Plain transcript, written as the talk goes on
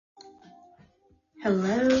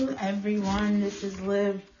Hello, everyone. This is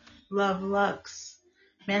Live, Love, Lux,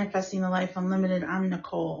 Manifesting the Life Unlimited. I'm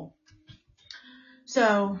Nicole.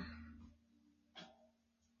 So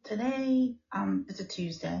today, it's a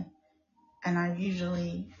Tuesday, and I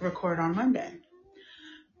usually record on Monday.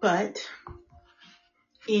 But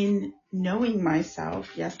in knowing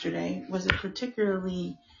myself, yesterday was a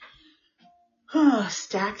particularly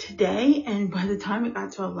stacked day, and by the time it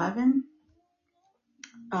got to 11,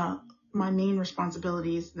 my main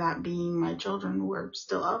responsibilities, that being my children, were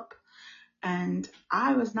still up. And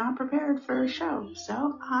I was not prepared for a show.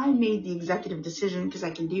 So I made the executive decision, because I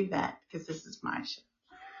can do that because this is my show.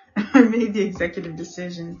 I made the executive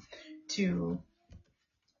decision to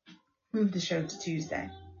move the show to Tuesday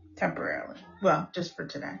temporarily. Well, just for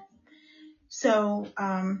today. So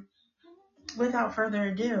without further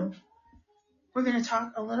ado, we're going to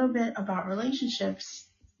talk a little bit about relationships,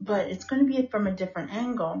 but it's going to be from a different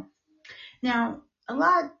angle. Now, a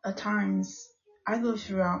lot of times I go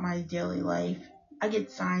throughout my daily life, I get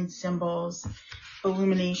signs, symbols,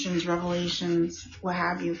 illuminations, revelations, what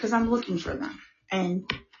have you, because I'm looking for them.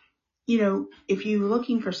 And, if you're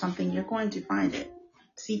looking for something, you're going to find it.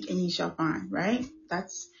 Seek and ye shall find, right?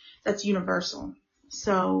 That's universal.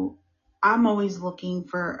 So I'm always looking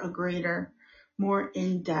for a greater, more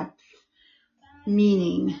in-depth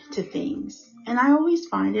meaning to things. And I always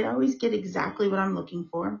find it. I always get exactly what I'm looking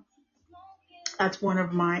for. That's one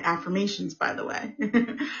of my affirmations, by the way.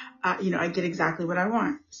 I get exactly what I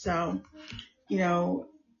want. So,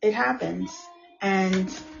 it happens. And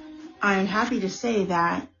I'm happy to say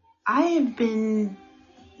that I have been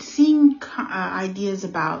seeing ideas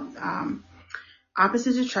about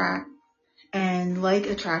opposites attract and like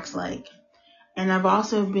attracts like. And I've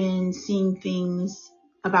also been seeing things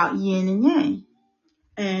about yin and yang.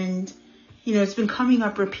 And, it's been coming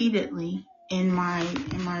up repeatedly in my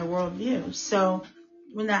worldview. So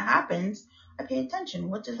when that happens, I pay attention.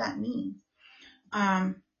 What does that mean?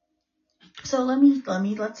 So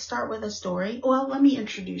let's start with a story. Well, let me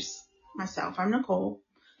introduce myself. I'm Nicole,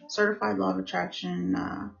 certified law of attraction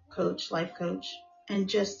coach, life coach, and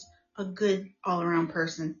just a good all around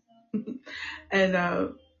person.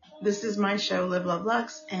 And this is my show, Live, Love,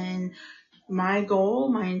 Lux. And my goal,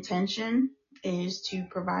 my intention is to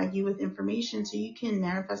provide you with information so you can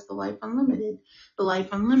manifest the life unlimited. The life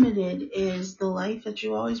unlimited is the life that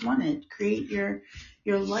you always wanted. Create your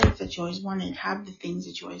life that you always wanted. Have the things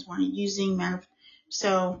that you always wanted using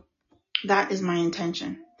So that is my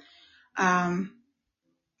intention.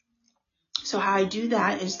 So how I do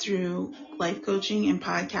that is through life coaching and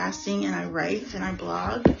podcasting, and I write and I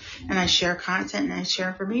blog and I share content and I share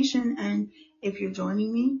information. And if you're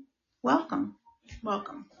joining me, welcome.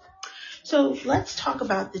 So let's talk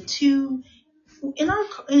about the two.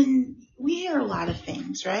 We hear a lot of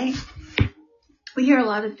things, right? We hear a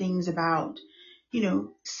lot of things about,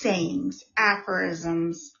 sayings,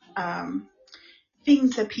 aphorisms,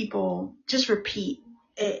 things that people just repeat.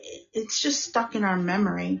 It's just stuck in our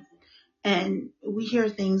memory. And we hear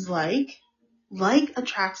things like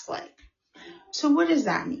attracts like. So what does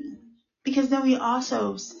that mean? Because then we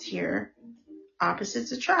also hear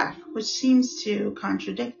opposites attract, which seems to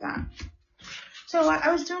contradict that. So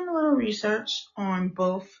I was doing a little research on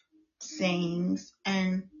both sayings,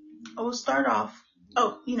 and I will start off.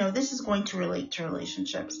 This is going to relate to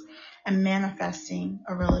relationships and manifesting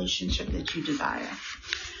a relationship that you desire.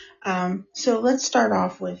 So let's start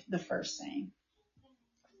off with the first saying,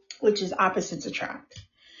 which is opposites attract.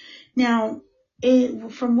 Now,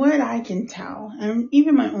 from what I can tell, and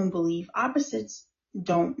even my own belief, opposites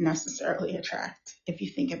don't necessarily attract, if you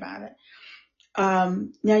think about it.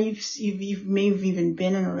 Now you've may have even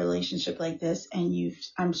been in a relationship like this, and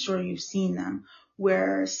I'm sure you've seen them,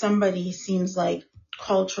 where somebody seems like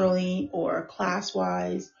culturally or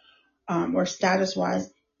class-wise, or status-wise,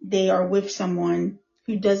 they are with someone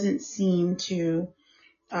who doesn't seem to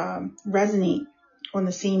resonate on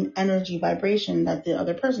the same energy vibration that the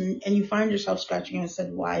other person, and you find yourself scratching your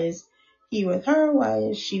head, why is he with her? Why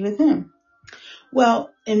is she with him? Well,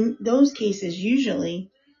 in those cases, usually,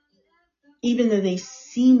 even though they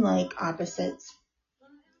seem like opposites,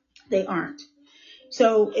 they aren't.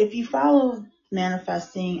 So if you follow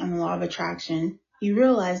manifesting and the law of attraction, you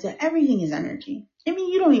realize that everything is energy. I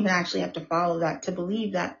mean, you don't even actually have to follow that to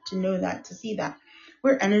believe that, to know that, to see that.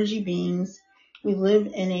 We're energy beings. We live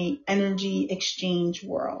in a energy exchange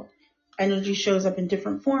world. Energy shows up in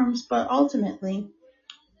different forms, but ultimately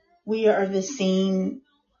we are the same.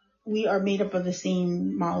 We are made up of the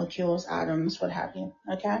same molecules, atoms, what have you.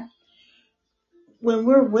 Okay. When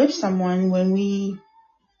we're with someone, when we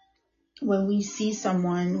see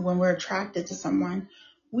someone, when we're attracted to someone,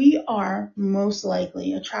 we are most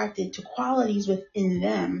likely attracted to qualities within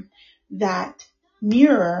them that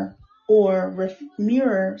mirror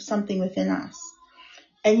mirror something within us.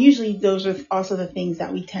 And usually those are also the things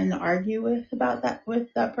that we tend to argue with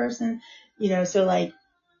that person. So like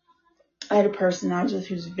I had a person I was with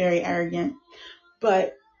who's very arrogant,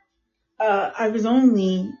 but it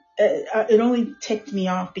only ticked me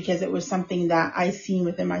off because it was something that I seen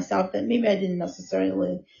within myself that maybe I didn't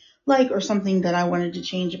necessarily like, or something that I wanted to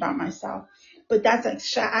change about myself. But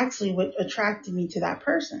that's actually what attracted me to that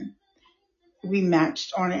person. We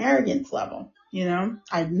matched on an arrogance level.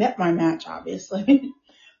 I'd met my match, obviously,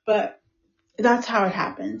 but that's how it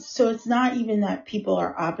happens. So it's not even that people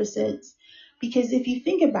are opposites, because if you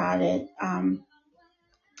think about it,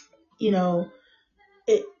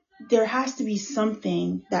 it there has to be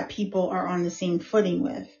something that people are on the same footing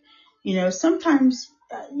with. Sometimes,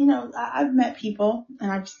 I've met people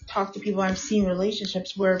and I've talked to people, I've seen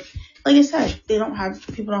relationships where, like I said, people don't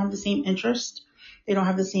have the same interest. They don't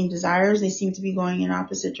have the same desires. They seem to be going in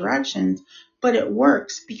opposite directions, but it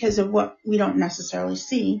works because of what we don't necessarily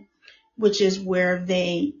see, which is where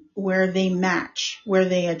they match, where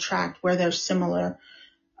they attract, where they're similar.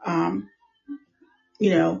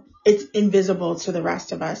 It's invisible to the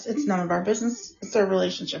rest of us. It's none of our business. It's our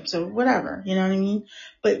relationship. So whatever, you know what I mean?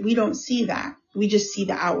 But we don't see that. We just see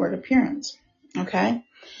the outward appearance. Okay.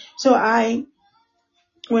 So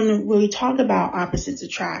when we talk about opposites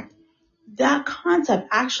attract, that concept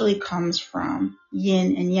actually comes from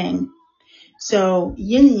yin and yang. So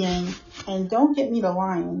yin and yang, and don't get me to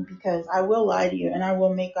lying, because I will lie to you and I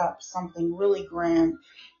will make up something really grand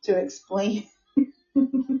to explain.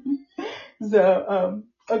 So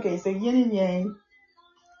yin and yang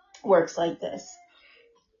works like this.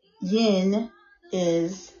 Yin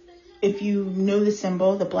is, if you know the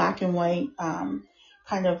symbol, the black and white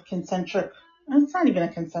kind of concentric, it's not even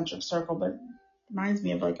a concentric circle, but it reminds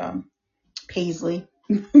me of like a paisley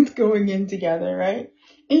going in together, right?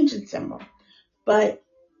 Ancient symbol. But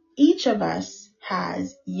each of us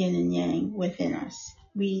has yin and yang within us.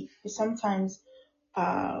 We sometimes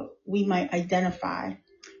we might identify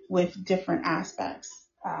with different aspects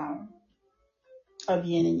of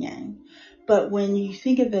yin and yang. But when you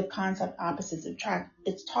think of the concept opposites attract,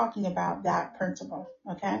 it's talking about that principle,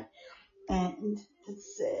 okay? And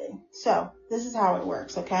let's see. So this is how it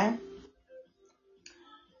works, okay?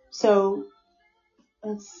 So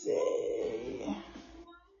let's see.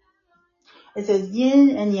 It says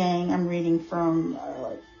yin and yang. I'm reading from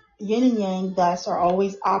yin and yang thus are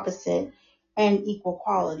always opposite and equal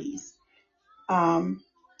qualities.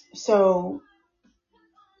 So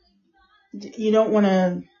you don't want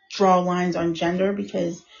to draw lines on gender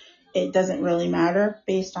because it doesn't really matter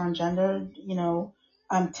based on gender.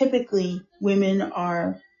 Typically women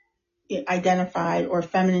are identified, or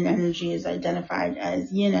feminine energy is identified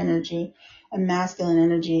as yin energy, and masculine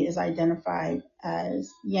energy is identified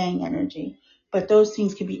as yang energy. But those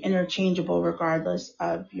things can be interchangeable regardless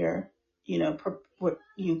of your,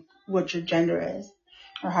 what your gender is,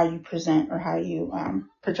 or how you present, or how you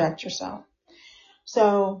project yourself.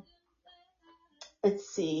 So let's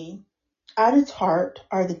see. At its heart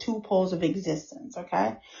are the two poles of existence,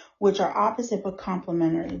 okay, which are opposite but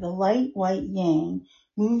complementary. The light white yang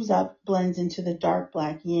moves up, blends into the dark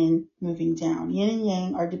black yin, moving down. Yin and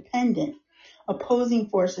yang are dependent, opposing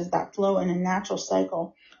forces that flow in a natural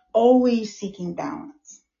cycle, always seeking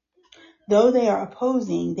balance. Though they are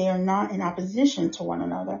opposing, they are not in opposition to one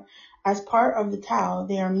another. As part of the Tao,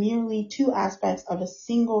 they are merely two aspects of a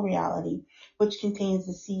single reality, which contains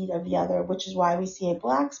the seed of the other, which is why we see a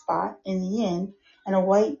black spot in the yin and a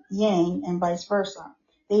white yang, and vice versa.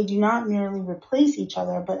 They do not merely replace each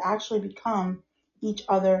other, but actually become each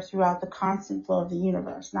other throughout the constant flow of the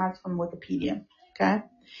universe. Now it's from Wikipedia, okay?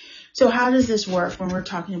 So how does this work when we're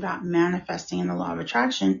talking about manifesting in the law of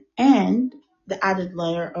attraction and the added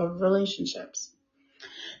layer of relationships?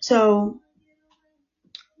 So,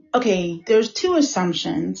 okay, there's two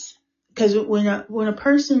assumptions, because when a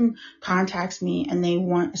person contacts me and they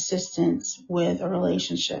want assistance with a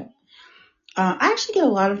relationship, I actually get a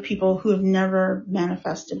lot of people who have never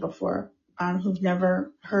manifested before, who've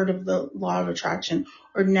never heard of the law of attraction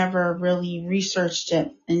or never really researched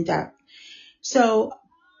it in depth. So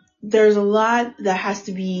there's a lot that has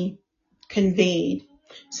to be conveyed.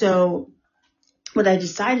 So what I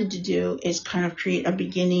decided to do is kind of create a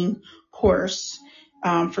beginning course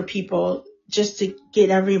for people, just to get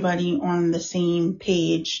everybody on the same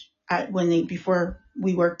page before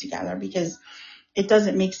we work together, because it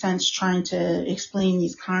doesn't make sense trying to explain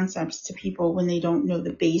these concepts to people when they don't know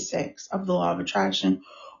the basics of the law of attraction,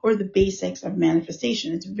 or the basics of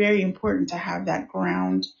manifestation. It's very important to have that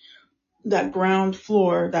ground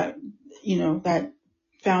floor, that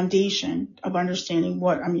foundation of understanding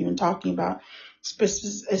what I'm even talking about,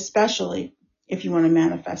 especially if you want to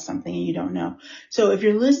manifest something and you don't know. So if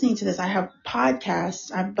you're listening to this, I have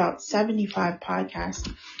podcasts. I have about 75 podcasts,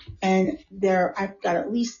 and I've got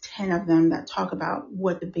at least 10 of them that talk about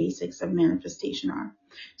what the basics of manifestation are.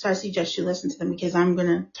 So I suggest you listen to them, because I'm going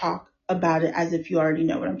to talk about it as if you already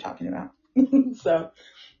know what I'm talking about. So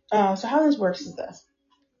how this works is this.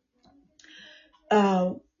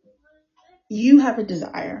 You have a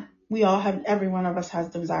desire. We all have, every one of us has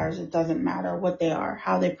desires. It doesn't matter what they are,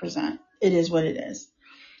 how they present. It is what it is.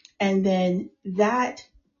 And then that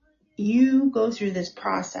you go through this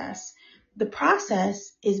process. The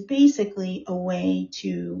process is basically a way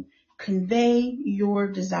to convey your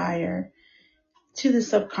desire to the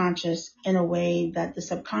subconscious in a way that the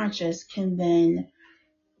subconscious can then,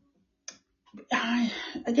 I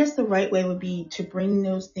guess the right way would be to bring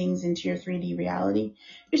those things into your 3D reality.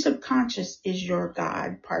 Your subconscious is your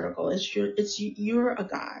God particle. You're a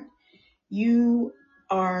God. You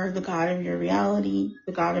are the God of your reality,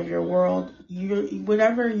 the God of your world.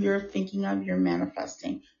 Whatever you're thinking of, you're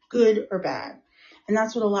manifesting, good or bad. And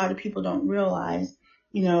that's what a lot of people don't realize.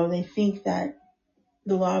 They think that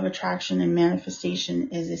the law of attraction and manifestation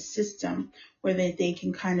is a system where they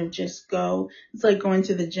can kind of just go. It's like going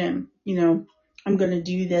to the gym. I'm going to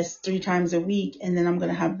do this 3 times a week, and then I'm going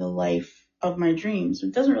to have the life of my dreams.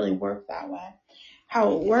 It doesn't really work that way.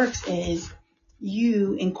 How it works is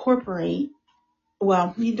you incorporate,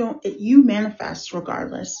 you manifest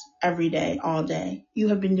regardless, every day, all day. You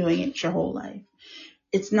have been doing it your whole life.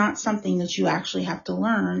 It's not something that you actually have to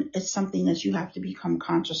learn. It's something that you have to become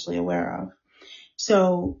consciously aware of.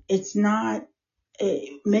 So it's not,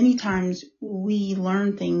 many times we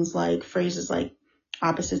learn things like phrases like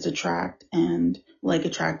opposites attract and like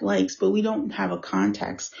attract likes, but we don't have a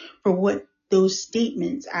context for what those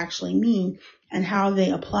statements actually mean and how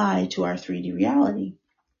they apply to our 3D reality,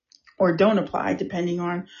 or don't apply depending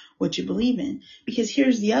on what you believe in. Because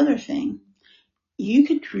here's the other thing. You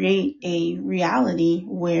could create a reality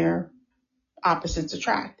where opposites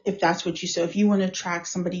attract. If that's what so if you want to attract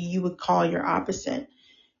somebody you would call your opposite,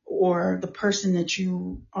 or the person that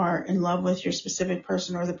you are in love with, your specific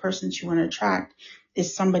person, or the person that you want to attract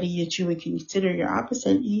is somebody that you would consider your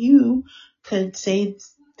opposite, you could say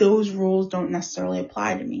those rules don't necessarily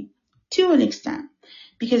apply to me, to an extent,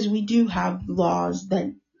 because we do have laws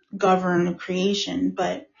that govern creation.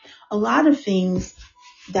 But a lot of things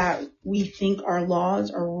that we think are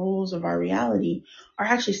laws or rules of our reality are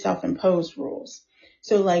actually self-imposed rules.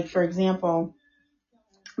 So like, for example,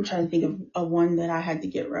 I'm trying to think of one that I had to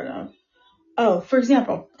get rid of. Oh, for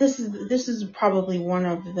example, this is probably one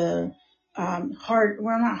of the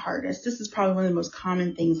not hardest. This is probably one of the most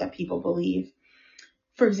common things that people believe.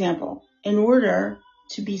 For example, in order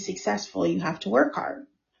to be successful, you have to work hard.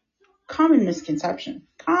 Common misconception.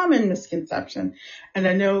 And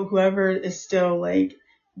I know whoever is still like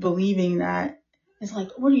believing that is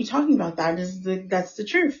like, what are you talking about? That's the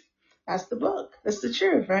truth. That's the book. That's the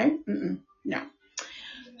truth, right? No.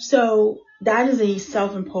 So that is a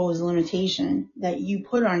self-imposed limitation that you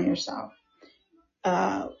put on yourself.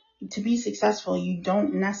 To be successful, you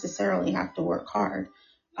don't necessarily have to work hard.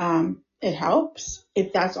 It helps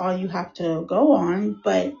if that's all you have to go on,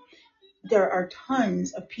 but there are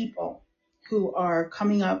tons of people who are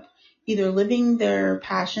coming up, either living their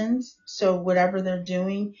passions. So whatever they're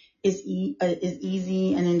doing is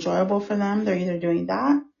easy and enjoyable for them. They're either doing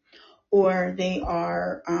that, or they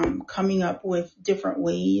are coming up with different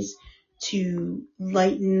ways to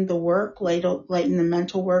lighten the work, lighten the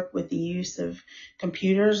mental work with the use of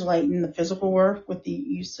computers, lighten the physical work with the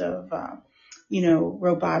use of,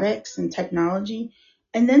 robotics and technology.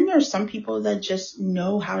 And then there's some people that just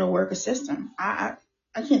know how to work a system. I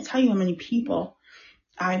can't tell you how many people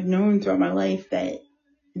I've known throughout my life that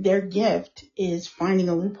their gift is finding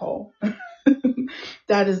a loophole.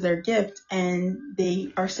 That is their gift, and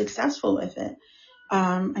they are successful with it.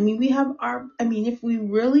 If we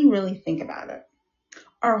really, really think about it,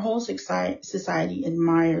 our whole society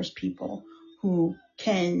admires people who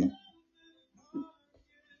can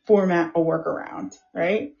format a workaround,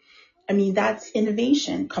 right? That's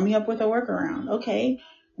innovation, coming up with a workaround. Okay,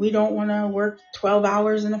 we don't want to work 12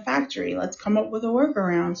 hours in a factory. Let's come up with a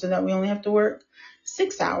workaround so that we only have to work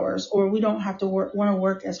 6 hours, or we don't have to want to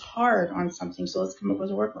work as hard on something. So let's come up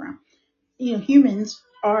with a workaround. Humans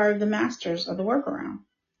are the masters of the workaround.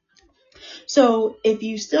 So if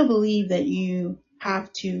you still believe that you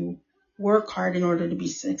have to work hard in order to be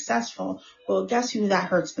successful, well, guess who that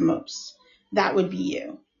hurts the most? That would be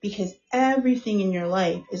you. because everything in your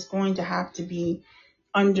life is going to have to be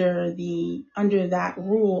under that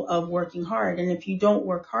rule of working hard. And if you don't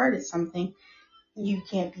work hard at something, you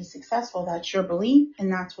can't be successful. That's your belief,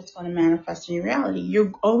 and that's what's going to manifest in your reality.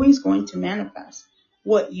 You're always going to manifest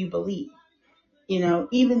what you believe.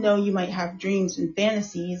 Even though you might have dreams and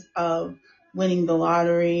fantasies of winning the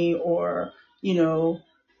lottery, or,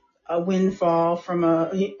 a windfall from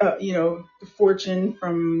fortune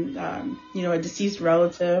from, a deceased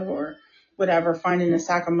relative, or whatever, finding a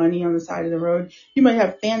sack of money on the side of the road. You might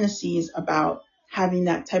have fantasies about having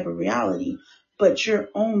that type of reality, but your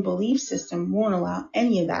own belief system won't allow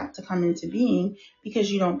any of that to come into being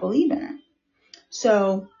because you don't believe in it.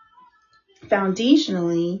 So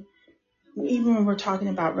foundationally, even when we're talking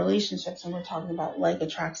about relationships, and we're talking about like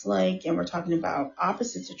attracts like, and we're talking about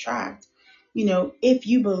opposites attract, if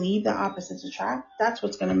you believe that opposites attract, that's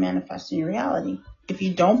what's going to manifest in your reality. If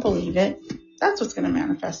you don't believe it, that's what's going to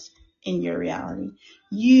manifest in your reality.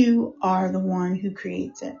 You are the one who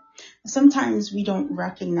creates it. Sometimes we don't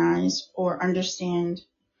recognize or understand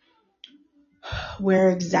where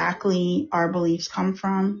exactly our beliefs come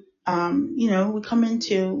from.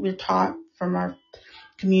 We're taught from our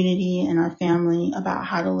community and our family about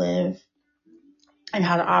how to live and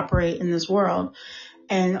how to operate in this world.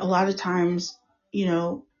 And a lot of times,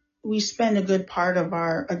 we spend a good part of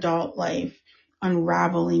our adult life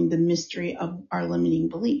unraveling the mystery of our limiting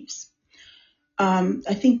beliefs.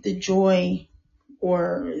 I think the joy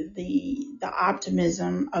or the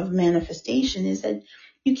optimism of manifestation is that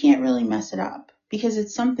you can't really mess it up, because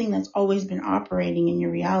it's something that's always been operating in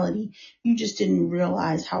your reality. You just didn't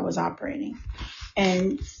realize how it was operating.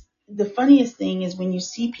 And the funniest thing is when you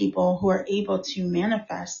see people who are able to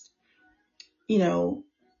manifest,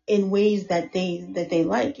 in ways that they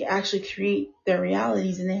like, actually create their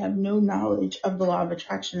realities, and they have no knowledge of the law of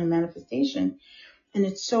attraction and manifestation. And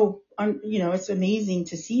it's so, it's amazing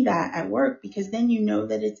to see that at work, because then you know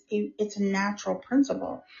that it's a natural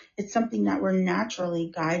principle. It's something that we're naturally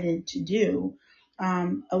guided to do.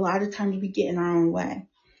 A lot of times we get in our own way.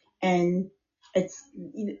 And it's,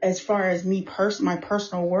 as far as my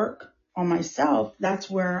personal work on myself, that's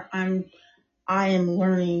where I am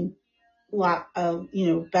learning a lot of,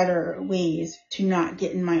 better ways to not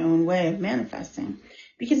get in my own way of manifesting,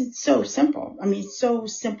 because it's so simple. It's so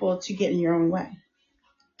simple to get in your own way.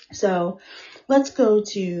 So let's go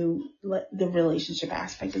to the relationship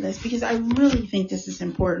aspect of this, because I really think this is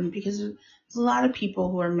important, because there's a lot of people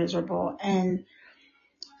who are miserable, and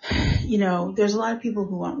there's a lot of people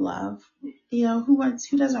who want love.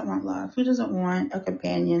 Who doesn't want love? Who doesn't want a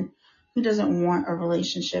companion? Who doesn't want a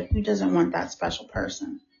relationship? Who doesn't want that special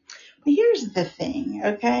person? But here's the thing,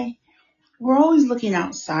 okay? We're always looking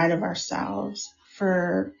outside of ourselves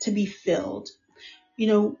to be filled.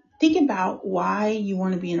 Think about why you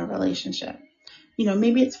want to be in a relationship.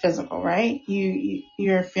 Maybe it's physical, right?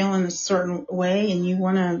 You're feeling a certain way and you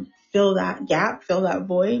want to fill that gap, fill that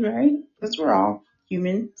void, right? Because we're all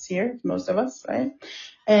humans here, most of us, right?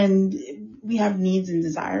 And we have needs and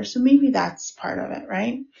desires. So maybe that's part of it,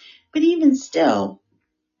 right? But even still,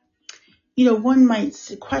 one might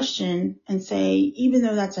question and say, even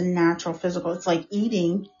though that's a natural physical, it's like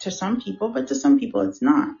eating to some people, but to some people it's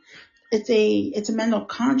not. It's a mental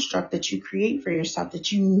construct that you create for yourself,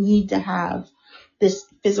 that you need to have this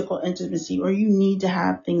physical intimacy, or you need to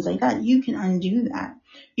have things like that. You can undo that.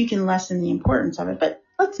 You can lessen the importance of it, but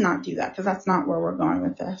let's not do that, because that's not where we're going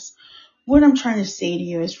with this. What I'm trying to say to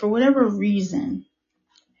you is, for whatever reason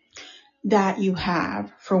that you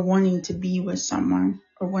have for wanting to be with someone,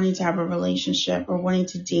 or wanting to have a relationship, or wanting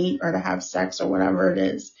to date, or to have sex, or whatever it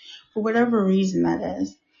is, for whatever reason that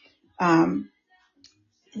is,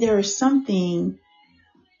 there is something,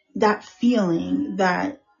 that feeling,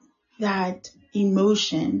 that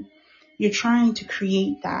emotion, you're trying to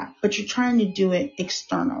create that, but you're trying to do it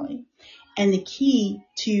externally. And the key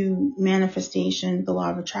to manifestation, the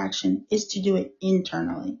law of attraction, is to do it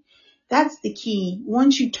internally. That's the key.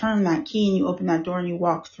 Once you turn that key and you open that door and you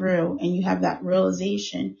walk through, and you have that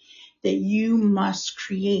realization that you must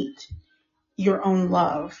create your own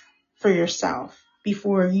love for yourself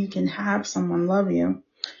before you can have someone love you.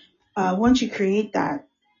 Once you create that,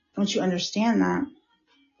 once you understand that,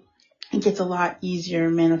 it gets a lot easier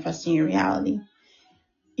manifesting your reality.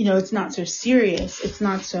 It's not so serious. It's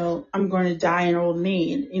not so, I'm going to die an old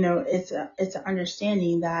maid. It's an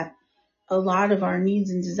understanding that a lot of our needs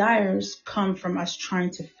and desires come from us trying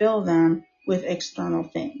to fill them with external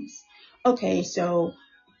things. Okay, so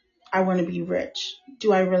I want to be rich.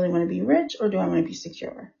 Do I really want to be rich, or do I want to be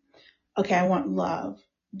secure? Okay, I want love.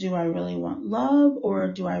 Do I really want love, or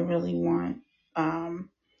do I really want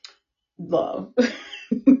love?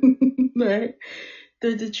 Right?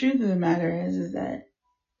 The truth of the matter is that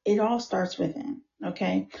it all starts within.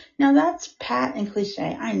 Okay. Now that's pat and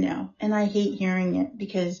cliche. I know. And I hate hearing it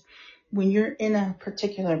because when you're in a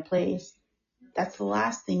particular place, that's the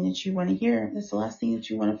last thing that you want to hear. That's the last thing that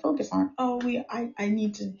you want to focus on. I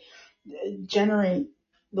need to generate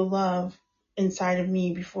the love inside of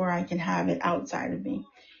me before I can have it outside of me.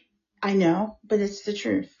 I know, but it's the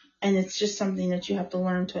truth. And it's just something that you have to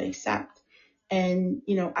learn to accept. And,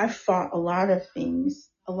 I've fought a lot of things,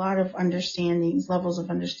 a lot of understandings, levels of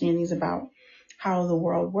understandings about how the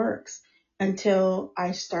world works until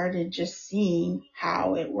I started just seeing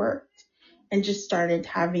how it worked and just started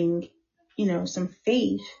having, some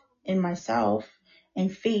faith in myself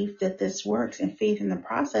and faith that this works and faith in the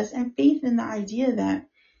process and faith in the idea that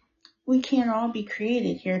we can't all be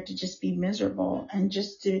created here to just be miserable and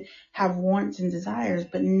just to have wants and desires,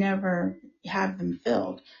 but never have them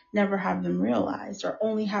filled, never have them realized, or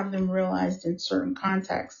only have them realized in certain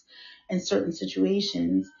contexts and certain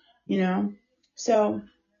situations. So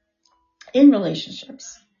in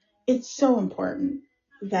relationships, it's so important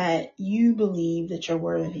that you believe that you're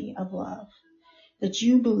worthy of love, that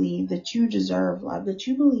you believe that you deserve love, that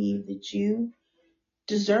you believe that you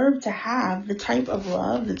deserve to have the type of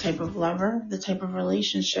love, the type of lover, the type of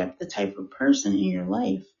relationship, the type of person in your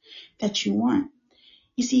life that you want.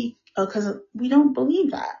 You see, because we don't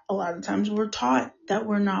believe that a lot of times. We're taught that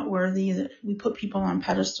we're not worthy, that we put people on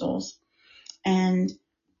pedestals. And,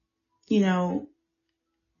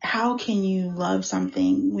 how can you love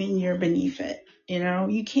something when you're beneath it?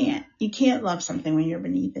 You can't. You can't love something when you're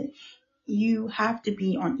beneath it. You have to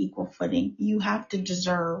be on equal footing. You have to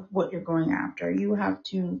deserve what you're going after. You have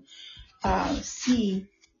to see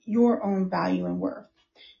your own value and worth.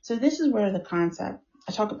 So this is where the concept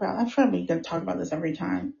I'm probably going to talk about this every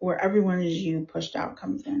time, where everyone is you pushed out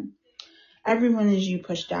comes in. Everyone is you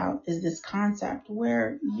pushed out is this concept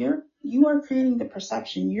where you are creating the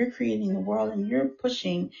perception, you're creating the world, and you're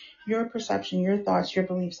pushing your perception, your thoughts, your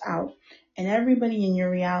beliefs out. And everybody in your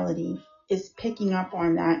reality is picking up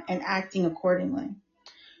on that and acting accordingly.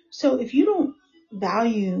 So if you don't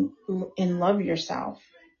value and love yourself,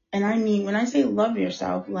 and I mean, when I say love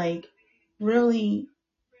yourself, like really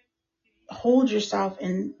hold yourself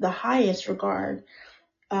in the highest regard,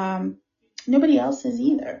 nobody else is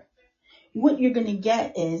either. What you're going to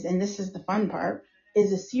get is, and this is the fun part,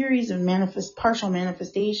 is a series of partial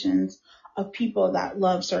manifestations of people that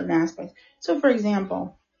love certain aspects. So for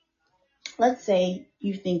example, let's say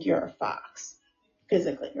you think you're a fox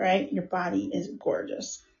physically, right? Your body is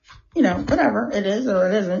gorgeous. Whatever it is or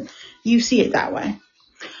it isn't, you see it that way.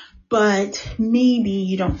 But maybe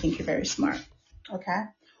you don't think you're very smart, okay?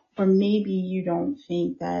 Or maybe you don't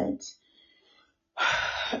think that,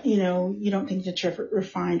 you don't think that you're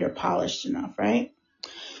refined or polished enough, right?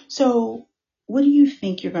 So what do you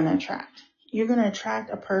think you're going to attract? You're going to attract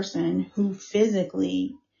a person who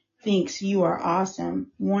physically thinks you are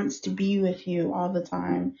awesome, wants to be with you all the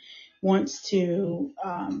time, wants to,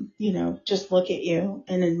 just look at you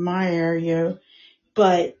and admire you,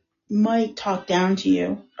 but might talk down to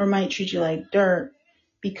you or might treat you like dirt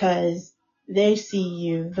because they see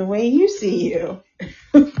you the way you see you.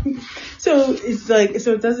 So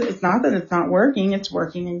it's not that it's not working. It's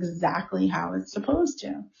working exactly how it's supposed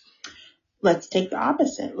to. Let's take the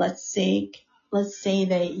opposite. Let's say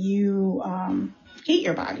that you hate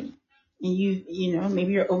your body and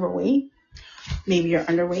maybe you're overweight, maybe you're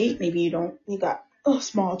underweight, maybe you got a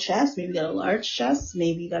small chest, maybe you got a large chest,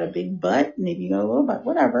 maybe you got a big butt, maybe you got a little butt,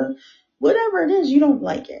 whatever it is, you don't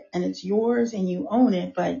like it and it's yours and you own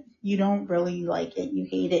it, but you don't really like it. You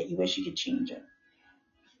hate it. You wish you could change it,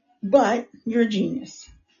 but you're a genius.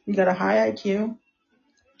 You got a high IQ.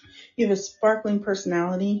 You have a sparkling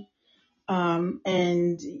personality.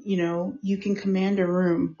 And you can command a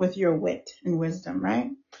room with your wit and wisdom,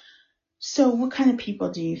 right? So what kind of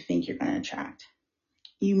people do you think you're going to attract?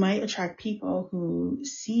 You might attract people who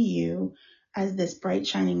see you as this bright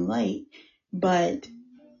shining light, but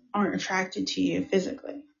aren't attracted to you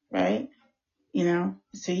physically, right?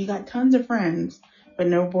 So you got tons of friends, but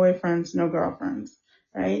no boyfriends, no girlfriends,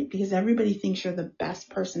 right? Because everybody thinks you're the best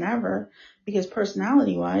person ever, because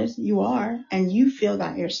personality wise, you are, and you feel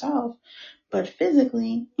that yourself. But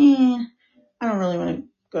physically, I don't really want to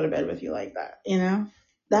go to bed with you like that,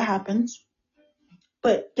 That happens.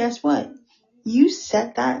 But guess what? You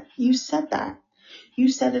set it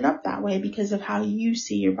up that way because of how you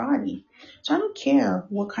see your body. So I don't care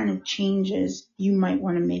what kind of changes you might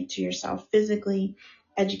want to make to yourself physically,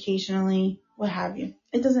 educationally, what have you.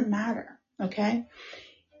 It doesn't matter, okay?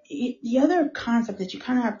 the other concept that you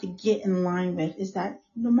kind of have to get in line with is that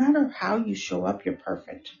no matter how you show up, you're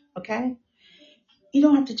perfect. Okay? You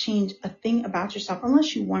don't have to change a thing about yourself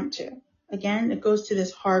unless you want to. Again, it goes to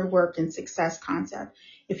this hard work and success concept.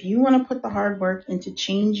 If you want to put the hard work into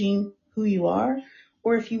changing who you are,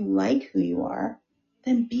 or if you like who you are,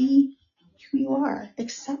 then be who you are.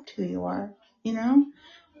 Accept who you are. You know,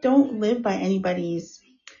 don't live by anybody's,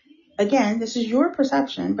 again, this is your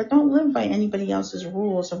perception, but don't live by anybody else's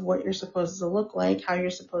rules of what you're supposed to look like, how you're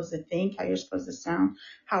supposed to think, how you're supposed to sound,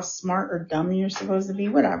 how smart or dumb you're supposed to be,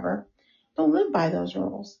 whatever. Don't live by those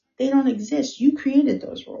rules. They don't exist. You created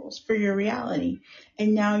those rules for your reality.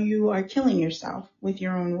 And now you are killing yourself with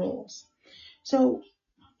your own rules. So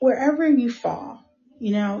wherever you fall,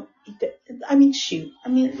 you know, shoot.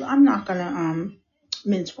 I'm not going to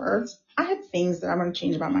mince words. I have things that I'm going to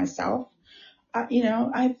change about myself. I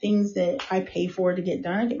have things that I pay for to get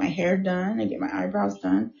done. I get my hair done. I get my eyebrows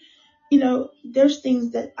done. There's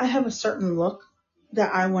things that I have a certain look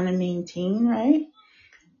that I want to maintain, right?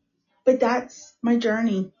 But that's my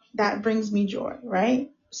journey. That brings me joy,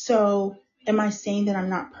 right? So am I saying that I'm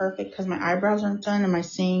not perfect because my eyebrows aren't done? Am I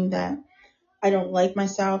saying that I don't like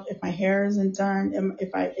myself if my hair isn't done?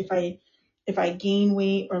 If I gain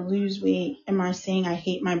weight or lose weight, am I saying I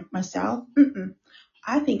hate myself? Mm-mm.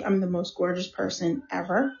 I think I'm the most gorgeous person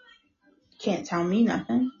ever. Can't tell me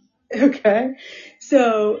nothing. Okay.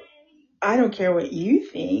 So I don't care what you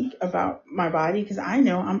think about my body because I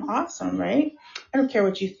know I'm awesome, right? I don't care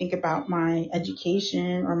what you think about my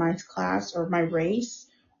education or my class or my race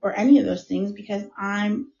or any of those things because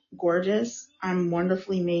I'm gorgeous. I'm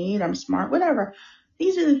wonderfully made. I'm smart, whatever.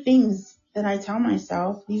 These are the things that I tell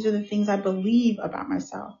myself. These are the things I believe about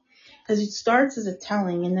myself because it starts as a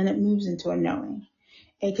telling and then it moves into a knowing.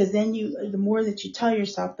 Because then the more that you tell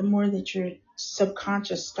yourself, the more that your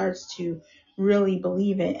subconscious starts to really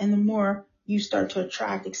believe it. And the more you start to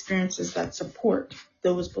attract experiences that support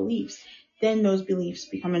those beliefs. Then those beliefs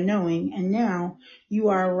become a knowing. And now you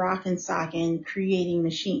are a rockin' sockin' creating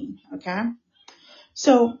machine. Okay.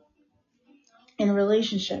 So in a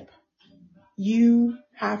relationship, you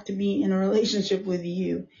have to be in a relationship with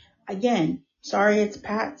you. Again, sorry it's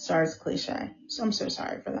pat, sorry it's cliche. So I'm so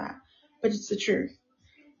sorry for that. But it's the truth.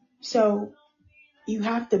 So you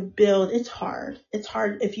have to build. It's hard. It's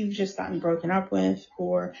hard if you've just gotten broken up with,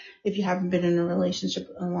 or if you haven't been in a relationship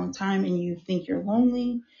in a long time and you think you're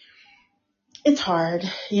lonely. It's hard.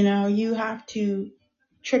 You have to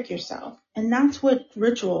trick yourself. And that's what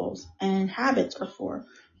rituals and habits are for.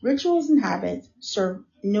 Rituals and habits serve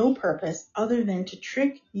no purpose other than to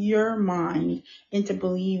trick your mind into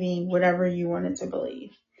believing whatever you want it to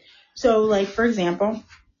believe. So like, for example,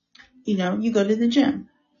 you go to the gym.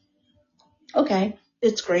 Okay,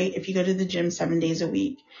 it's great if you go to the gym 7 days a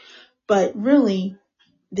week. But really,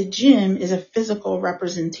 the gym is a physical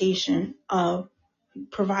representation of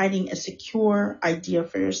providing a secure idea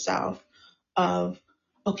for yourself of,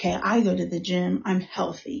 okay, I go to the gym, I'm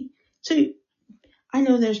healthy. So I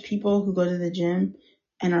know there's people who go to the gym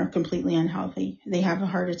and are completely unhealthy. They have a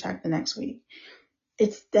heart attack the next week.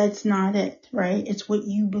 That's not it, right? It's what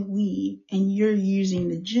you believe, and you're using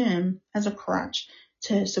the gym as a crutch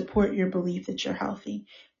to support your belief that you're healthy.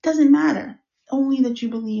 It doesn't matter. Only that you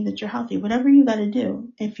believe that you're healthy. Whatever you got to do,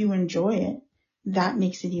 if you enjoy it, that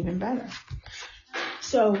makes it even better.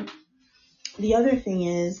 So the other thing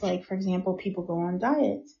is, like, for example, people go on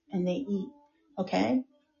diets and they eat, okay?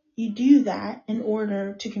 You do that in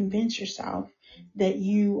order to convince yourself that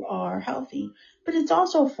you are healthy. But it's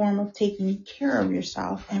also a form of taking care of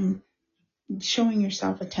yourself and showing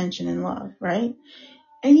yourself attention and love, right?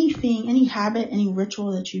 Anything, any habit, any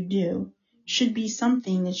ritual that you do should be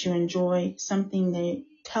something that you enjoy, something that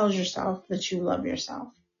tells yourself that you love yourself,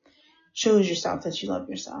 shows yourself that you love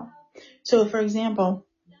yourself. So, for example,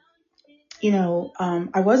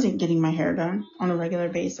 I wasn't getting my hair done on a regular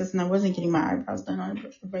basis, and I wasn't getting my eyebrows done on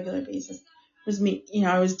a regular basis. It was me,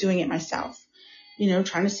 I was doing it myself,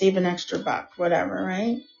 trying to save an extra buck, whatever,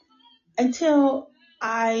 right? Until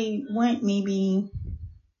I went maybe,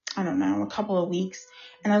 I don't know, a couple of weeks,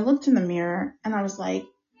 and I looked in the mirror and I was like,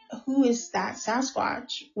 who is that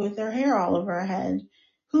Sasquatch with her hair all over her head?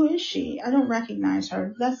 Who is she? I don't recognize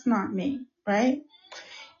her. That's not me, right?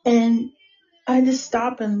 And I had to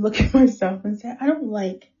stop and look at myself and say, I don't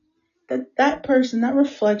like that person. That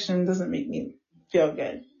reflection doesn't make me feel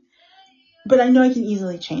good. But I know I can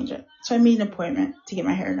easily change it. So I made an appointment to get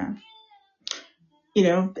my hair done.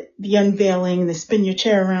 The unveiling, they spin your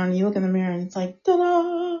chair around, and you look in the mirror and it's like,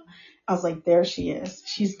 ta-da! I was like, there she is.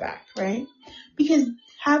 She's back, right? Because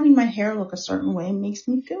having my hair look a certain way makes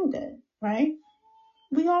me feel good, right?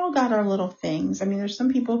 We all got our little things. I mean, there's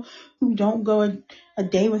some people who don't go a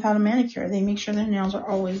day without a manicure. They make sure their nails are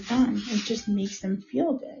always done. It just makes them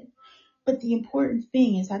feel good. But the important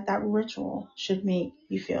thing is that that ritual should make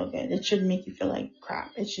you feel good. It should make you feel like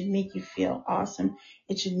crap. It should make you feel awesome.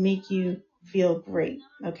 It should make you feel great.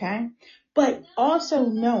 Okay. But also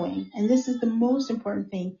knowing, and this is the most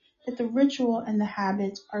important thing, that the ritual and the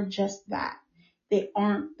habits are just that. They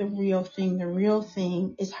aren't the real thing. The real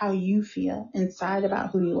thing is how you feel inside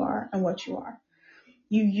about who you are and what you are.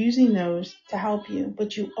 You using those to help you,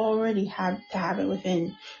 but you already have to have it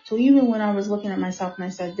within. So even when I was looking at myself and I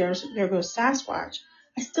said, there goes Sasquatch,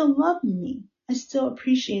 I still love me. I still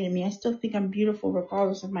appreciated me. I still think I'm beautiful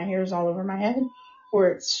regardless if my hair is all over my head or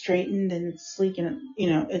it's straightened and it's sleek and,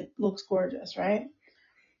 it looks gorgeous, right?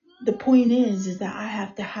 The point is that I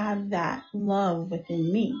have to have that love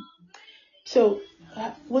within me. So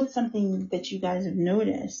what's something that you guys have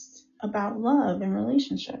noticed about love and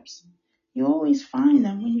relationships? You always find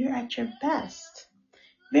them when you're at your best.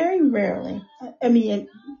 Very rarely. I mean,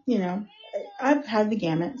 I've had the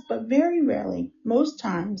gamut, but very rarely, most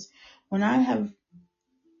times when I have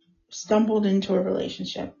stumbled into a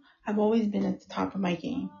relationship, I've always been at the top of my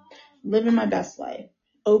game, living my best life,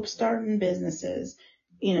 starting businesses,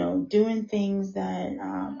 doing things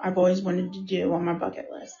that I've always wanted to do on my bucket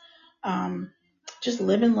list. Just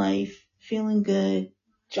living life, feeling good,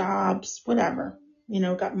 jobs, whatever,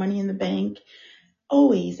 got money in the bank,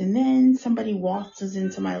 always. And then somebody waltzes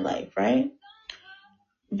into my life, right?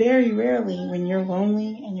 Very rarely when you're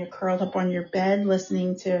lonely and you're curled up on your bed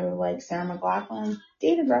listening to like Sarah McLachlan,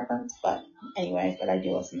 dated reference, but anyway, but I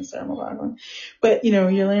do listen to Sarah McLachlan. But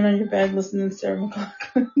you're laying on your bed listening to Sarah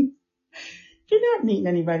McLachlan. You're not meeting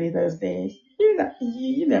anybody those days. You're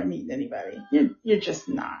not meeting anybody. You're just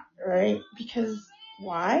not, right? Because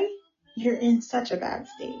why? You're in such a bad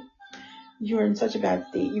state. You're in such a bad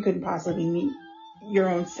state, you couldn't possibly meet your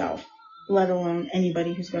own self, let alone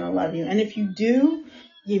anybody who's going to love you. And if you do,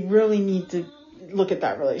 you really need to look at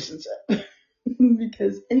that relationship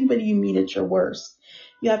because anybody you meet at your worst,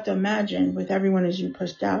 you have to imagine with everyone as you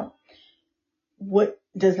pushed out, what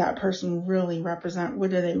does that person really represent?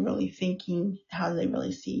 What are they really thinking? How do they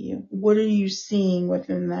really see you? What are you seeing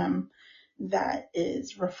within them that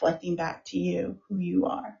is reflecting back to you who you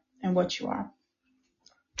are and what you are?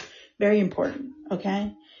 Very important.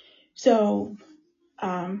 Okay. So,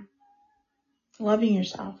 loving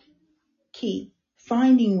yourself, key.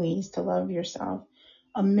 Finding ways to love yourself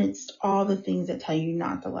amidst all the things that tell you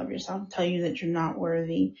not to love yourself, tell you that you're not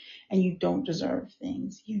worthy and you don't deserve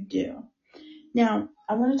things. You do. Now,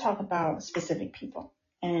 I want to talk about specific people.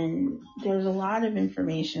 And there's a lot of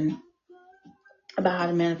information about how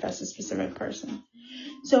to manifest a specific person.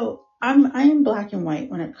 So I am black and white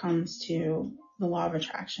when it comes to the law of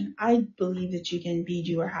attraction. I believe that you can be,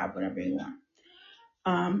 do, or have whatever you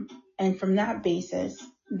want. And from that basis,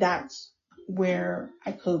 that's where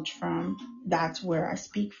I coach from. That's where I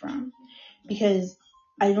speak from. Because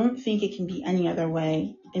I don't think it can be any other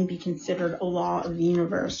way and be considered a law of the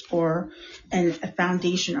universe or a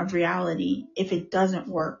foundation of reality if it doesn't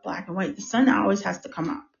work black and white. The sun always has to come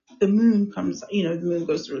up. The moon comes, the moon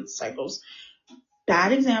goes through its cycles.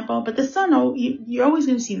 Bad example, but the sun, you're always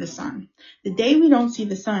going to see the sun. The day we don't see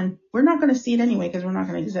the sun, we're not going to see it anyway because we're not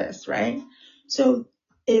going to exist, right? So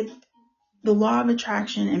if the law of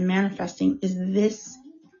attraction and manifesting is this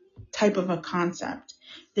type of a concept,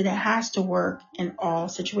 that it has to work in all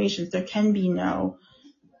situations. There can be no,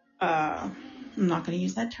 I'm not going to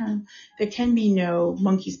use that term. There can be no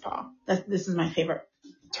monkey's paw. This is my favorite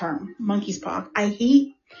term, monkey's paw. I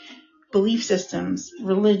hate belief systems,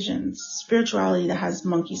 religions, spirituality that has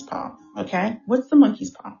monkey's paw. Okay. What's the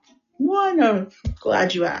monkey's paw?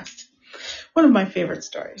 Glad you asked. One of my favorite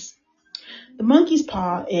stories. The monkey's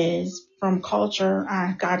paw is from culture.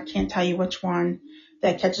 God can't tell you which one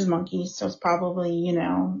that catches monkeys. So it's probably,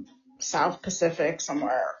 South Pacific,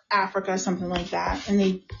 somewhere, Africa, something like that. And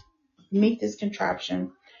they make this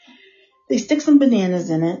contraption. They stick some bananas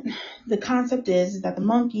in it. The concept is that the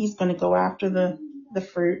monkey's going to go after the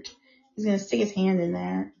fruit. He's going to stick his hand in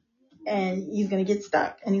there and he's going to get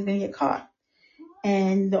stuck and he's going to get caught.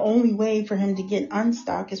 And the only way for him to get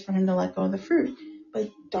unstuck is for him to let go of the fruit. But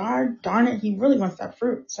darn it, he really wants that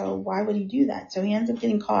fruit. So why would he do that? So he ends up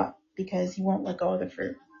getting caught because he won't let go of the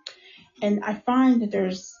fruit. And I find that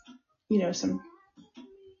there's, some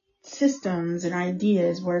systems and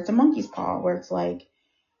ideas where it's a monkey's paw, where it's like,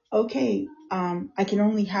 okay, I can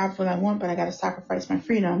only have what I want, but I got to sacrifice my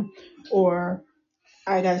freedom, or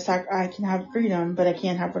I can have freedom, but I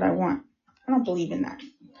can't have what I want. I don't believe in that.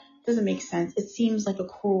 It doesn't make sense. It seems like a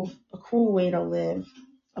cruel way to live,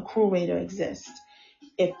 a cruel way to exist.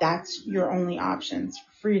 if that's your only options,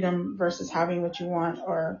 freedom versus having what you want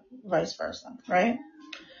or vice versa, right?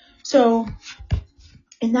 So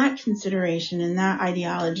in that consideration, in that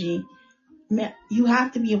ideology, you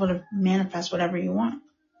have to be able to manifest whatever you want.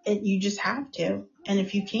 You just have to. And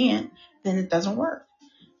if you can't, then it doesn't work.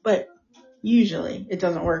 But usually it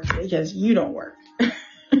doesn't work because you don't work.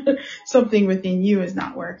 Something within you is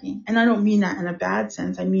not working. And I don't mean that in a bad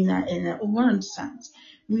sense. I mean that in a learned sense.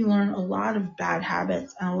 We learn a lot of bad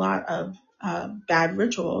habits and a lot of bad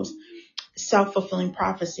rituals, self-fulfilling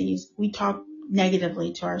prophecies. We talk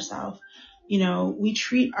negatively to ourselves. We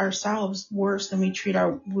treat ourselves worse than we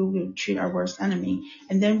would treat our worst enemy.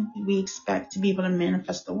 And then we expect to be able to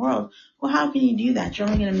manifest the world. Well, how can you do that? You're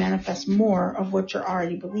only going to manifest more of what you're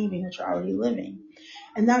already believing, what you're already living.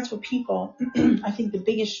 And that's what people, I think the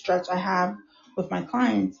biggest stretch I have with my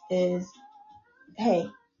clients is, hey,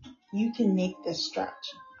 you can make this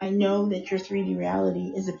stretch. I know that your 3D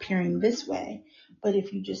reality is appearing this way, but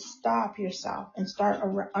if you just stop yourself and start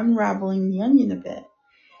unraveling the onion a bit,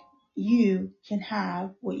 you can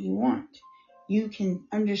have what you want. You can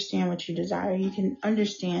understand what you desire. You can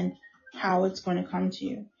understand how it's going to come to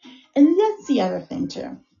you. And that's the other thing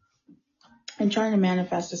too. And trying to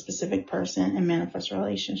manifest a specific person and manifest a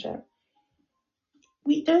relationship.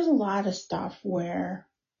 There's a lot of stuff where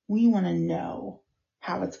we want to know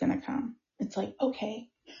how it's going to come. It's like, okay,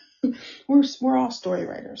 we're all story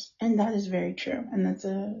writers, and that is very true. And that's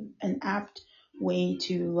an apt way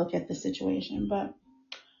to look at the situation. But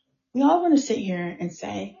we all want to sit here and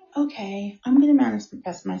say, okay, I'm going to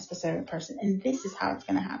manifest my specific person, and this is how it's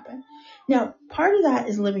going to happen. Now, part of that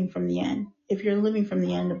is living from the end. If you're living from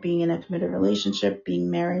the end of being in a committed relationship,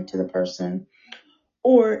 being married to the person,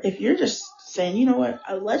 or if you're just saying, you know what,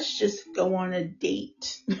 let's just go on a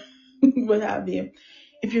date, what have you.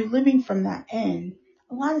 If you're living from that end,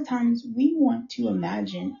 a lot of times we want to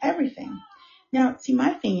imagine everything. Now, see, my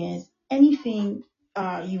thing is anything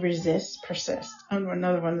you resist persists.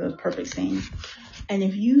 Another one of those perfect sayings. And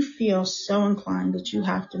if you feel so inclined that you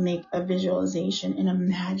have to make a visualization and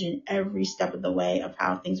imagine every step of the way of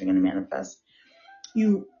how things are going to manifest,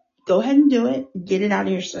 you go ahead and do it. Get it out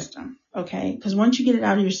of your system, okay? Because once you get it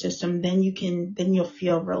out of your system, then you'll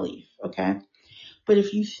feel relief, okay? But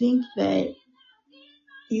if you think that,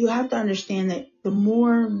 you have to understand that the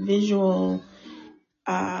more visual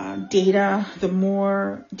data, the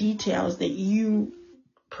more details that you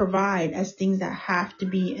provide as things that have to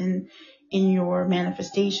be in your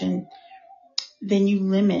manifestation, then you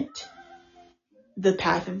limit the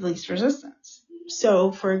path of least resistance.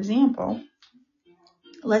 So, for example,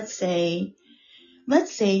 let's say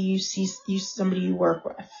you see somebody you work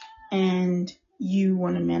with and you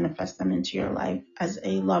want to manifest them into your life as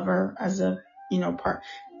a lover, as a part.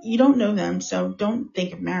 You don't know them, so don't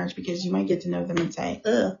think of marriage, because you might get to know them and say,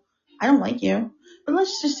 ugh, I don't like you. But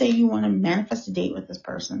let's just say you want to manifest a date with this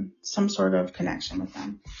person, some sort of connection with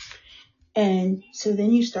them. And so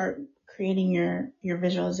then you start creating your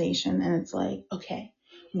visualization, and it's like, okay,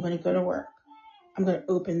 I'm going to go to work. I'm going to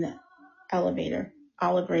open the elevator,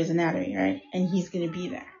 a la Grey's Anatomy, right? And he's going to be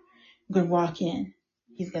there. I'm going to walk in.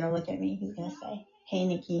 He's going to look at me. He's going to say, hey,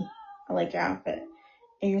 Nikki, I like your outfit.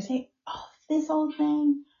 And you're going to say, oh, this old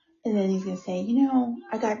thing. And then he's going to say,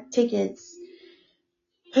 I got tickets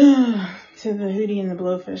to the Hootie and the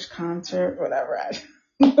Blowfish concert, whatever.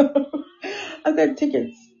 I got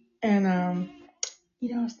tickets. And, I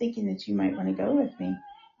was thinking that you might want to go with me.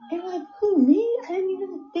 And you're like, who, me? I didn't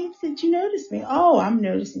even think that you noticed me. Oh, I'm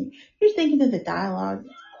noticing you. You're thinking of the dialogue.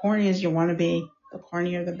 Corny as you want to be. The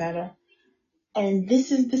cornier, the better. And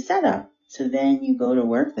this is the setup. So then you go to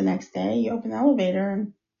work the next day, you open the elevator,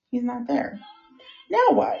 and he's not there.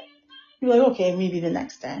 Now what? You're like, okay, maybe the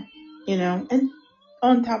next day, and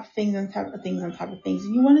on top of things, on top of things, on top of things.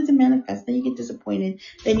 And you want it to manifest, then you get disappointed.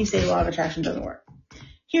 Then you say law of attraction doesn't work.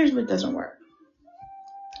 Here's what doesn't work.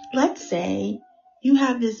 Let's say you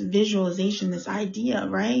have this visualization, this idea,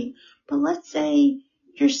 right? But let's say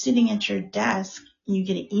you're sitting at your desk and you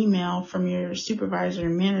get an email from your supervisor or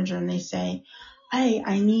manager, and they say, hey,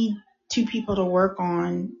 I need 2 people to work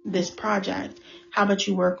on this project. How about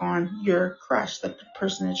you work on your crush, the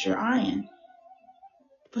person that you're eyeing?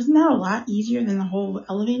 Wasn't that a lot easier than the whole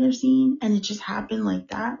elevator scene? And it just happened like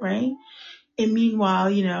that, right? And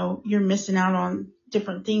meanwhile, you're missing out on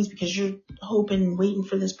different things because you're hoping and waiting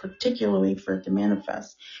for this particular way for it to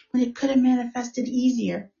manifest, when it could have manifested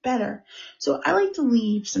easier, better. So I like to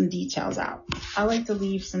leave some details out. I like to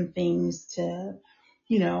leave some things to,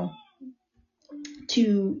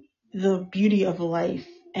 to the beauty of life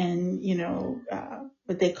and,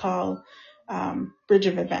 what they call bridge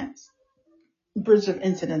of events. bridge of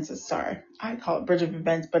incidences. Sorry, I call it bridge of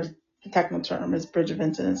events, but the technical term is bridge of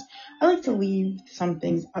incidents. I like to leave some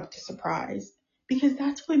things up to surprise because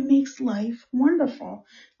that's what makes life wonderful.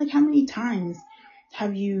 Like, how many times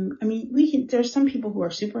have you, there's some people who are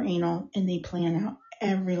super anal and they plan out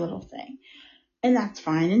every little thing, and that's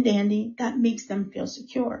fine and dandy. That makes them feel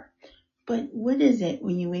secure. But what is it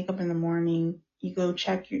when you wake up in the morning, you go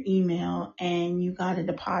check your email and you got a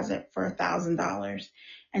deposit for $1,000,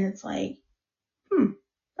 and it's like,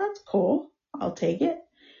 that's cool. I'll take it.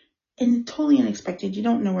 And it's totally unexpected. You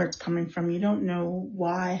don't know where it's coming from. You don't know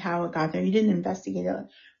why, how it got there. You didn't investigate it,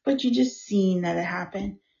 but you just seen that it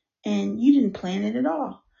happened and you didn't plan it at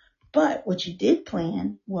all. But what you did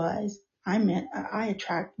plan was I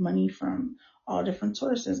attract money from all different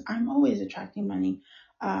sources. I'm always attracting money.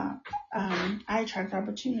 I attract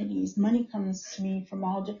opportunities. Money comes to me from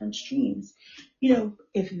all different streams.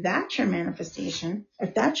 If that's your manifestation,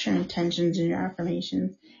 if that's your intentions and your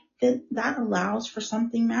affirmations, then that allows for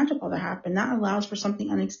something magical to happen. That allows for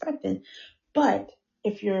something unexpected. But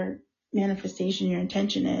if your manifestation, your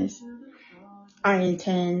intention is, I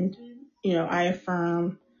intend, I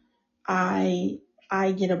affirm, I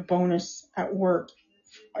get a bonus at work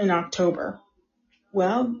in October.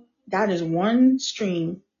 Well, that is one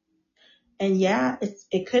stream. And yeah,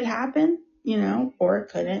 it could happen, or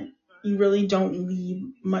it couldn't. You really don't leave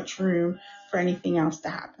much room for anything else to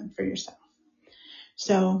happen for yourself.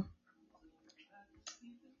 So,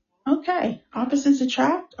 okay, opposites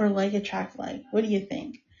attract or like attract like. What do you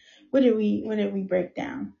think? What did we break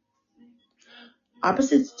down?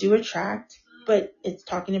 Opposites do attract, but it's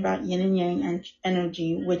talking about yin and yang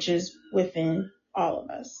energy, which is within all of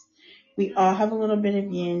us. We all have a little bit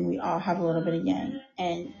of yin, we all have a little bit of yang,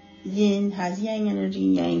 and yin has yang energy,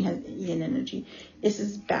 yang has yin energy. This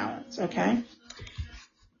is balance, okay?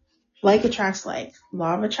 Like attracts like.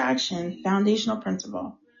 Law of attraction, foundational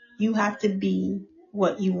principle. You have to be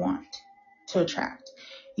what you want to attract.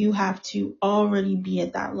 You have to already be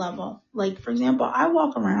at that level. Like, for example, I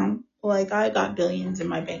walk around like I got billions in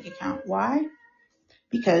my bank account. Why?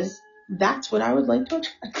 Because that's what I would like to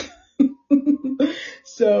attract.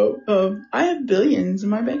 So I have billions in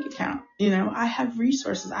my bank account. I have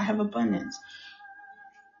resources. I have abundance.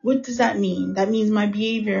 What does that mean? That means my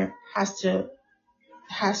behavior has to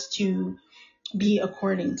be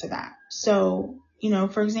according to that. So,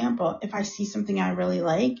 for example, if I see something I really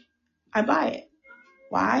like, I buy it.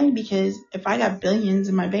 Why? Because if I got billions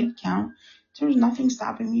in my bank account, there's nothing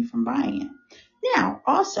stopping me from buying it. Now,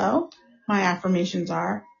 also, my affirmations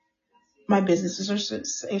are, my businesses are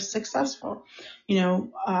successful.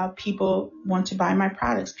 People want to buy my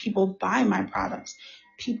products. People buy my products.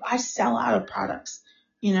 I sell out of products.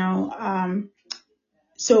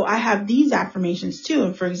 So I have these affirmations too.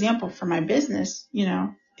 And for example, for my business,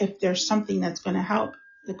 if there's something that's going to help,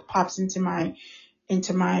 that pops into my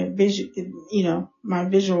vision, my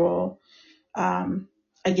visual,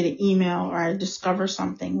 I get an email or I discover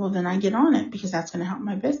something, well, then I get on it because that's going to help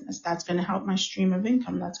my business. That's going to help my stream of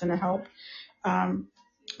income. That's going to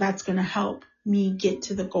help me get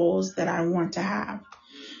to the goals that I want to have.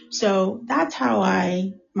 So that's how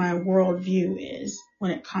my worldview is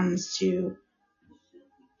when it comes to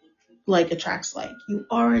like attracts like. You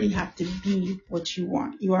already have to be what you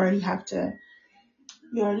want. You already have to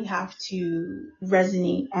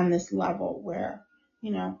resonate on this level where,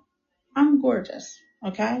 I'm gorgeous.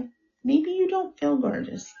 Okay. Maybe you don't feel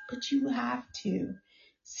gorgeous, but you have to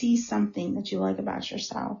see something that you like about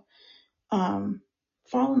yourself.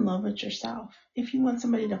 Fall in love with yourself. If you want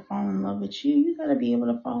somebody to fall in love with you, you got to be able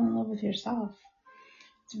to fall in love with yourself.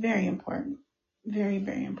 It's very important. Very,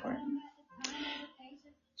 very important.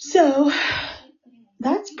 So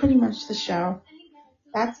that's pretty much the show.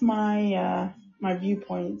 That's my my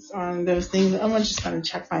viewpoints on those things. I'm just going to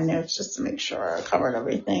check my notes just to make sure I covered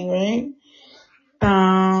everything, right?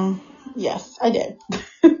 Yes, I did.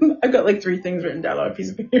 I've got like 3 things written down on a piece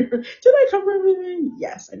of paper. Did I cover everything?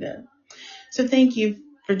 Yes, I did. So thank you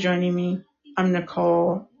for joining me. I'm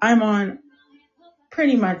Nicole. I'm on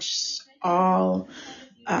pretty much all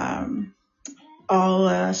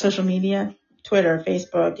social media: Twitter,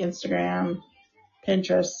 Facebook, Instagram,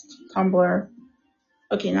 Pinterest, Tumblr.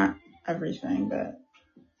 Okay, not everything, but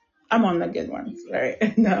I'm on the good ones, right?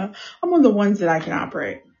 And I'm on the ones that I can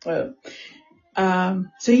operate.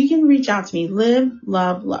 So you can reach out to me. Live,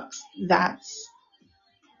 Love, Lux.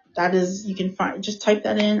 That is, you can find, just type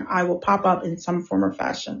that in. I will pop up in some form or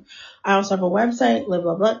fashion. I also have a website,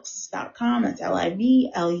 livelovelux.com. That's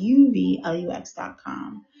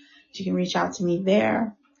LIVLUVLUX.com. So you can reach out to me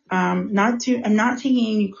there. I'm not taking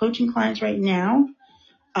any coaching clients right now.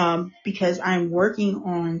 because I'm working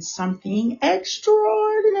on something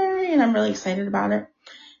extraordinary and I'm really excited about it.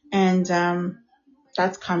 And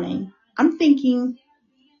that's coming. I'm thinking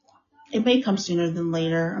it may come sooner than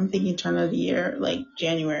later. I'm thinking turn of the year, like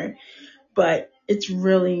January, but it's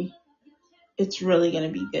really going to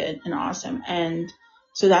be good and awesome. And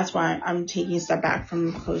so that's why I'm taking a step back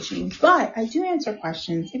from coaching, but I do answer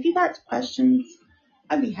questions. If you got questions,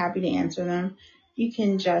 I'd be happy to answer them. You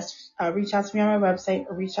can just reach out to me on my website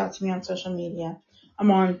or reach out to me on social media.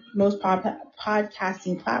 I'm on most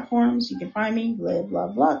podcasting platforms. You can find me, Live,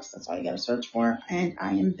 Love, Lux. That's all you got to search for. And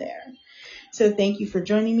I am there. So thank you for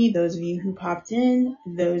joining me. Those of you who popped in,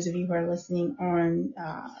 those of you who are listening on,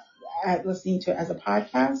 listening to it as a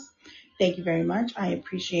podcast. Thank you very much. I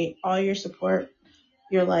appreciate all your support,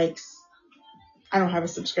 your likes. I don't have a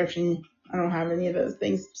subscription. I don't have any of those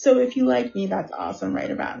things. So if you like me, that's awesome right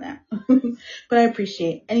about now. But I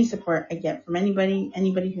appreciate any support I get from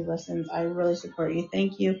anybody who listens. I really support you.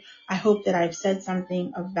 Thank you. I hope that I've said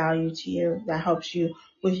something of value to you that helps you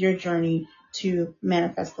with your journey to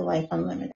manifest the life unlimited.